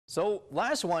So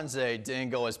last Wednesday didn't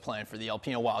go as planned for the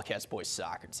Alpena Wildcats boys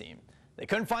soccer team. They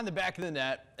couldn't find the back of the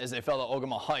net as they fell to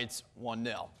Ogama Heights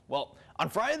 1-0. Well, on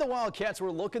Friday the Wildcats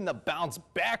were looking to bounce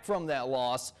back from that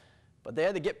loss, but they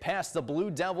had to get past the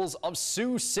Blue Devils of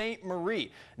Sault Ste.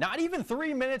 Marie. Not even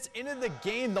 3 minutes into the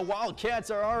game, the Wildcats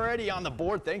are already on the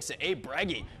board thanks to Abe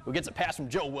Breggy, who gets a pass from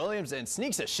Joe Williams and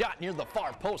sneaks a shot near the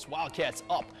far post. Wildcats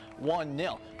up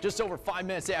 1-0. Just over 5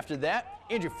 minutes after that,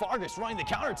 Andrew Fargus running the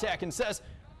counterattack and says,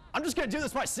 "I'm just going to do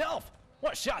this myself."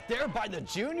 What a shot there by the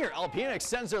junior. Alpena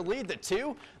extends their lead to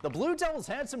 2. The Blue Devils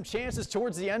had some chances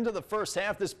towards the end of the first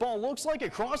half. This ball looks like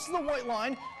it crosses the white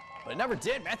line, but it never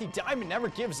did. Matthew Diamond never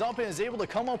gives up and is able to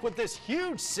come up with this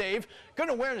huge save. Good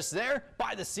awareness there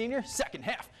by the senior. Second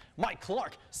half, Mike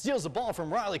Clark steals the ball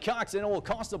from Riley Cox, and it will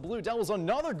cost the Blue Devils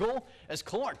another goal as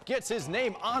Clark gets his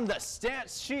name on the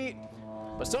stats sheet.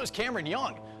 But so is Cameron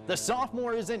Young. The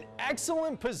sophomore is in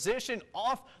excellent position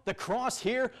off the cross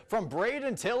here from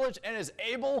Braden Tillage and is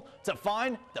able to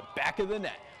find the back of the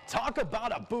net. Talk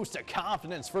about a boost of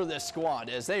confidence for this squad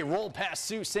as they roll past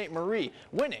Sault Ste. Marie,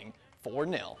 winning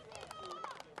 4-0.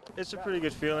 It's a pretty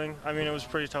good feeling. I mean, it was a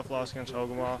pretty tough loss against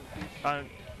Ogama,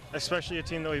 especially a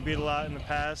team that we beat a lot in the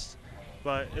past.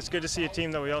 But it's good to see a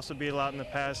team that we also beat a lot in the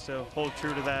past to hold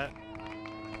true to that.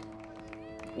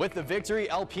 With the victory,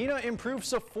 Alpena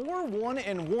improves to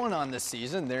 4-1-1 on the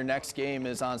season. Their next game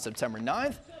is on September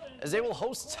 9th as they will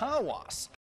host Tawas.